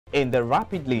In the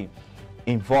rapidly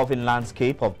evolving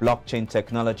landscape of blockchain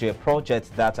technology, a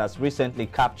project that has recently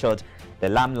captured the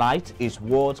limelight is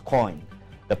Worldcoin.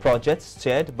 The project,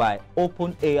 steered by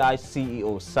OpenAI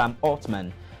CEO Sam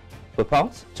Altman,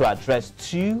 purports to address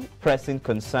two pressing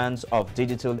concerns of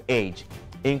digital age: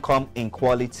 income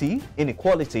inequality,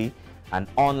 and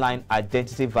online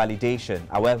identity validation.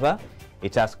 However,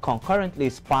 it has concurrently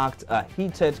sparked a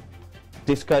heated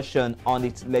discussion on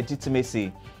its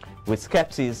legitimacy, with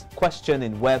skeptics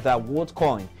questioning whether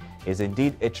Worldcoin is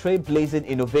indeed a trailblazing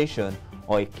innovation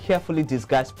or a carefully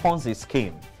disguised Ponzi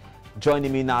scheme.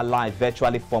 Joining me now live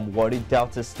virtually from Warri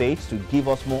Delta State to give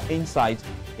us more insight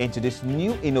into this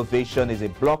new innovation is a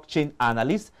blockchain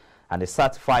analyst and a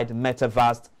certified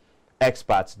metaverse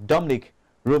expert, Dominic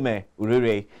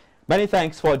Urire. Many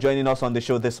thanks for joining us on the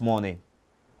show this morning.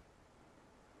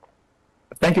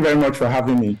 Thank you very much for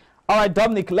having me. All right,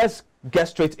 Dominic, let's get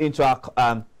straight into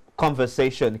our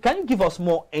conversation. Can you give us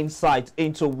more insight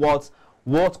into what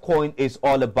Worldcoin is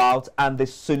all about and the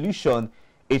solution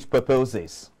it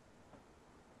proposes?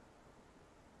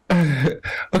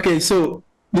 Okay, so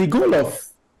the goal of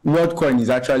Worldcoin is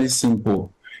actually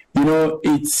simple. You know,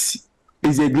 it's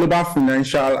a global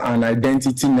financial and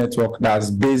identity network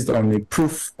that's based on a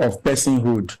proof of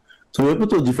personhood, to be able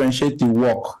to differentiate the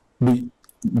work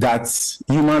that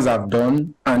humans have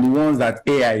done and the ones that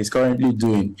AI is currently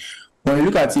doing. When you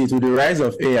look at it, with the rise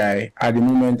of AI at the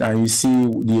moment, and you see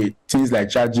the things like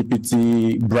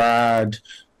ChatGPT, Brad,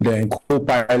 then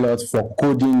Copilot for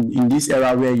coding in this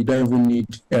era where you don't even need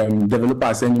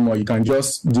developers anymore, you can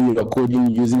just do your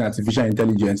coding using artificial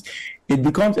intelligence. It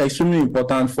becomes extremely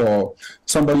important for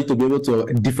somebody to be able to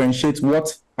differentiate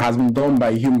what has been done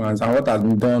by humans and what has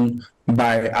been done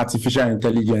by artificial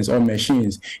intelligence or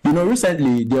machines. You know,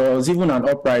 recently there was even an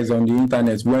uprising on the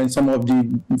internet when some of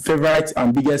the favorite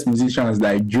and biggest musicians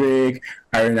like Drake,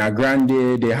 Ariana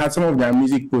Grande, they had some of their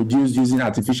music produced using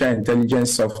artificial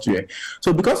intelligence software.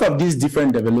 So because of these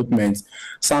different developments,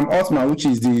 Sam Altman, which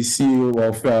is the CEO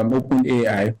of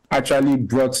OpenAI, actually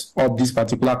brought up this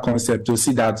particular concept to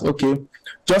see that, okay,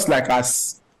 just like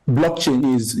as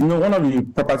blockchain is, you know, one of the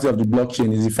properties of the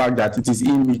blockchain is the fact that it is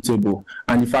immutable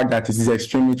and the fact that it is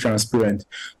extremely transparent.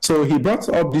 So he brought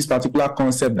up this particular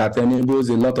concept that enables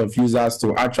a lot of users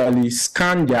to actually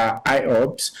scan their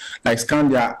IOPS, like scan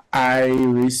their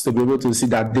iris, to be able to see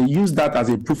that they use that as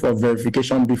a proof of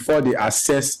verification before they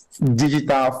access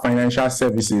digital financial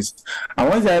services. And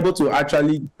once they're able to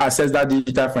actually access that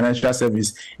digital financial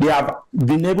service, they have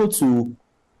been able to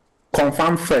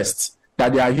confirm first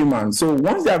that they are human. So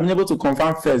once they have been able to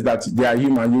confirm first that they are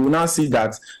human, you will now see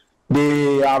that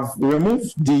they have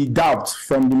removed the doubt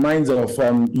from the minds of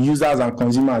users and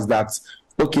consumers that,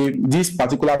 okay, this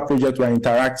particular project we're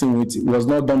interacting with was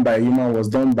not done by a human, was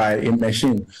done by a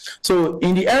machine. So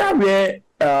in the era where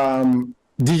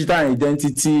digital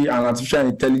identity and artificial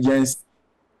intelligence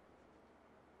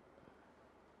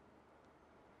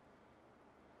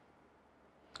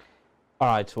All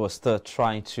right, we're still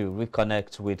trying to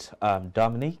reconnect with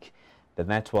Dominic, the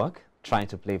network, trying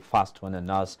to play fast one on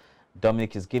us.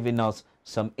 Dominic is giving us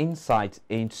some insight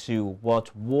into what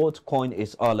Worldcoin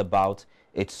is all about,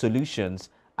 its solutions,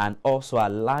 and also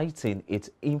highlighting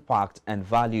its impact and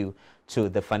value to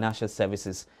the financial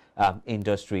services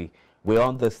industry. We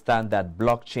understand that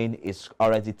blockchain is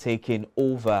already taking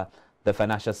over the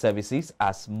financial services,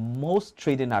 as most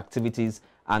trading activities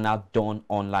are now done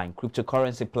online.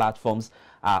 Cryptocurrency platforms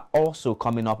are also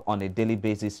coming up on a daily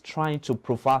basis, trying to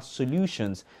provide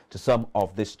solutions to some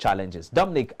of these challenges.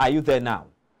 Dominic, are you there now?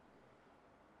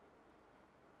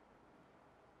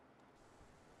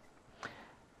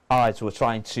 All right, so we're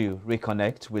trying to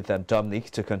reconnect with Dominic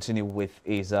to continue with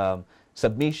his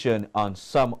submission on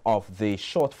some of the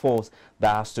shortfalls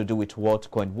that has to do with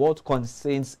Worldcoin. Worldcoin,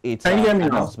 since its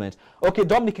announcement. Okay,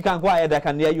 Dominic, you can go ahead. I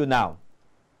can hear you now.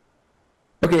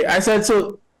 Okay, I said,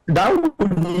 so that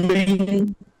would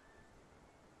mean...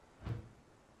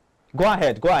 Go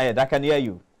ahead, I can hear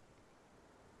you.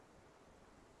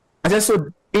 I said,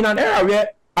 so in an era where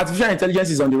artificial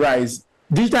intelligence is on the rise,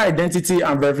 digital identity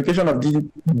and verification of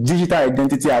digital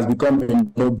identity has become a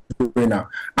no-brainer.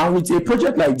 And with a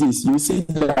project like this, you see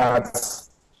that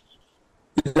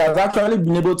it has actually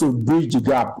been able to bridge the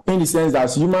gap, in the sense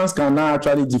that humans can now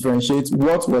actually differentiate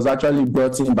what was actually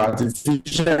brought in by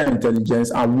artificial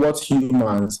intelligence and what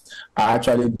humans are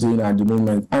actually doing at the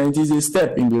moment. And it is a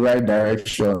step in the right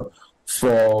direction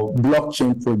for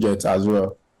blockchain projects as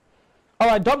well. All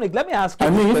right, Dominic, let me ask you. I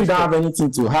mean, if you don't have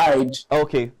anything to hide.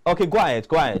 Okay, go ahead.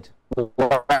 From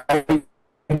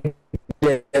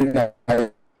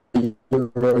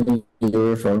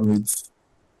it.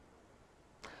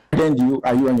 then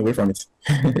are you running away from it?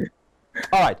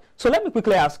 All right, so let me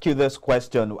quickly ask you this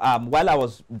question. While I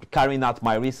was carrying out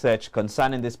my research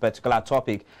concerning this particular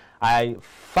topic, I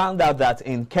found out that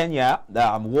in Kenya,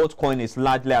 Worldcoin is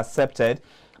largely accepted,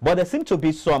 but there seem to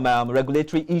be some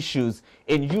regulatory issues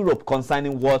in Europe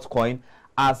concerning Worldcoin,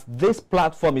 as this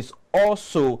platform is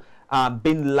also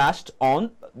being lashed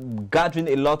on, gathering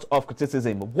a lot of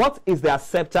criticism. What is the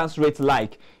acceptance rate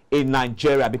like in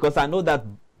Nigeria? Because I know that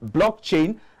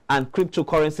blockchain and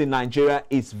cryptocurrency in Nigeria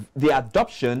the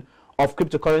adoption of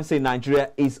cryptocurrency in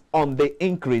Nigeria is on the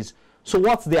increase. So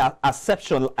what's the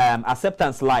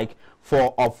acceptance like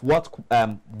of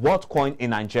Worldcoin in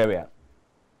Nigeria?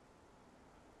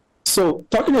 So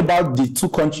talking about the two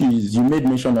countries you made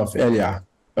mention of earlier,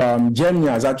 Germany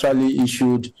has actually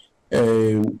issued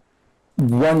a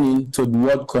warning to the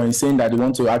Worldcoin saying that they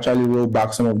want to actually roll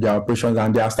back some of their operations,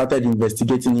 and they have started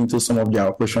investigating into some of their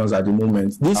operations at the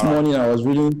moment. This morning I was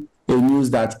reading a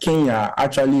news that Kenya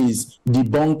actually is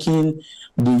debunking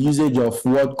the usage of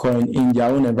Worldcoin in their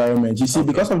own environment. You see,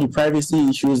 because of the privacy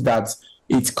issues that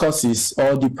it causes,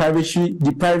 or the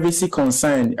privacy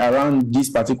concern around this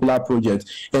particular project,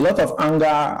 a lot of anger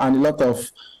and a lot of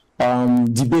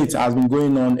debate has been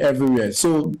going on everywhere.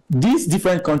 So these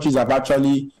different countries have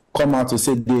actually come out to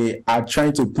say they are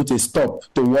trying to put a stop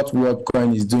to what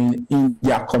Worldcoin is doing in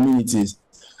their communities.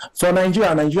 For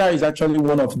Nigeria, Nigeria is actually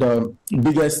one of the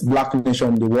biggest black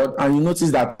nations in the world. And you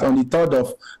notice that on the 3rd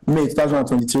of May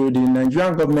 2022, the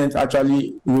Nigerian government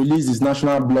actually released its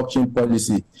national blockchain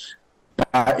policy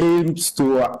that aims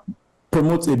to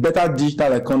promote a better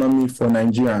digital economy for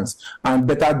Nigerians and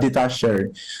better data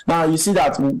sharing. Now, you see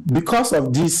that because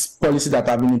of these policies that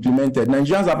have been implemented,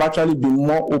 Nigerians have actually been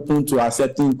more open to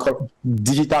accepting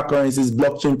digital currencies,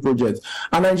 blockchain projects.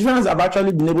 And Nigerians have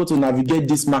actually been able to navigate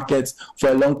this market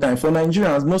for a long time. For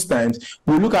Nigerians, most times,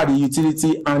 we look at the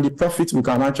utility and the profit we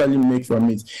can actually make from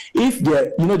it. If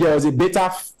there was a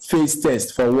beta phase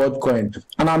test for Worldcoin,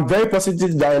 and I'm very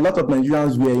positive that a lot of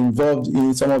Nigerians were involved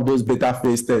in some of those beta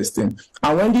phase testing.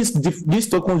 And when these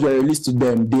tokens were released to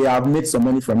them, they have made some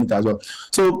money from it as well.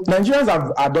 So Nigerians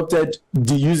have adopted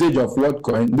the usage of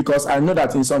Worldcoin, because I know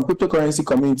that in some cryptocurrency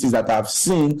communities that I've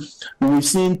seen, we've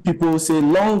seen people say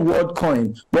long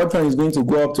Worldcoin is going to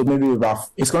go up to maybe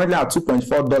it's currently at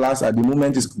 $2.4 at the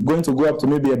moment. It's going to go up to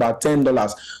maybe about $10.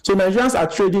 So Nigerians are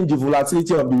trading the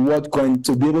volatility of the Worldcoin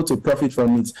to be able to profit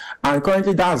from it. And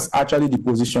currently that's actually the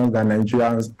position that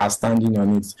Nigerians are standing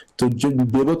on it, to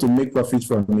be able to make profit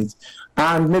from it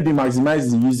and maybe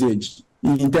maximize the usage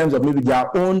in terms of maybe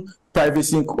their own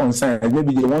privacy concerns.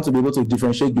 Maybe they want to be able to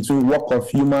differentiate between work of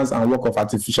humans and work of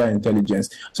artificial intelligence.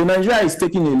 So Nigeria is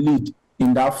taking a lead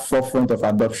in that forefront of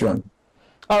adoption.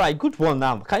 All right, good one.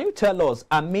 Now, can you tell us,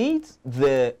 amid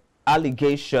the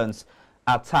allegations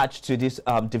attached to this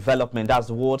development, that's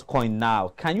Worldcoin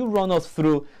now, can you run us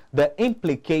through the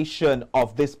implication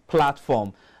of this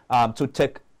platform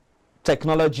to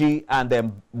technology and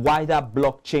the wider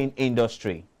blockchain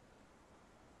industry?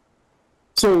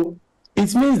 So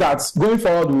it means that going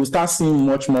forward, we'll start seeing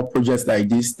much more projects like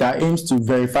this that aims to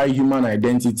verify human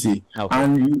identity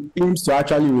and aims to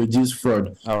actually reduce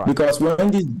fraud. Because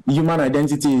when this human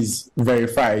identity is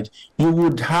verified, you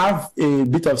would have a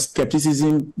bit of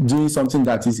skepticism doing something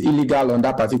that is illegal on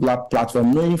that particular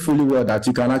platform, knowing fully well that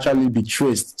you can actually be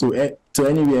traced to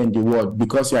anywhere in the world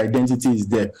because your identity is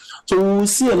there. So we will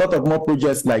see a lot of more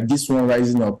projects like this one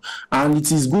rising up, and it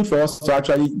is good for us to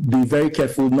actually be very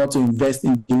careful not to invest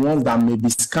in the ones that may be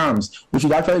scams. We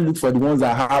should actually look for the ones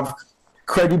that have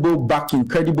credible backing,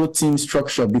 credible team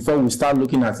structure before we start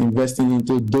looking at investing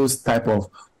into those type of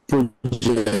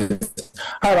projects.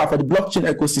 However, for the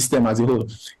blockchain ecosystem as a whole,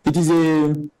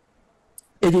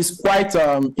 it is quite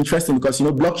interesting because,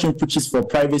 blockchain pushes for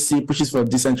privacy, pushes for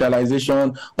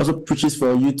decentralization, also pushes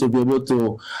for you to be able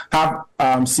to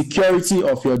have security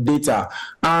of your data.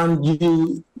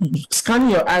 And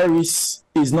scanning your iris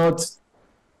is not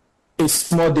a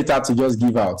small data to just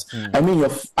give out. I mean, your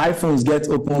iPhones get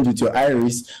opened with your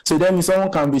iris, so then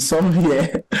someone can be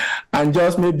somewhere and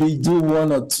just maybe do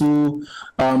one or two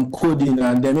coding,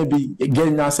 and then maybe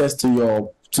getting access to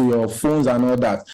your phones and all that.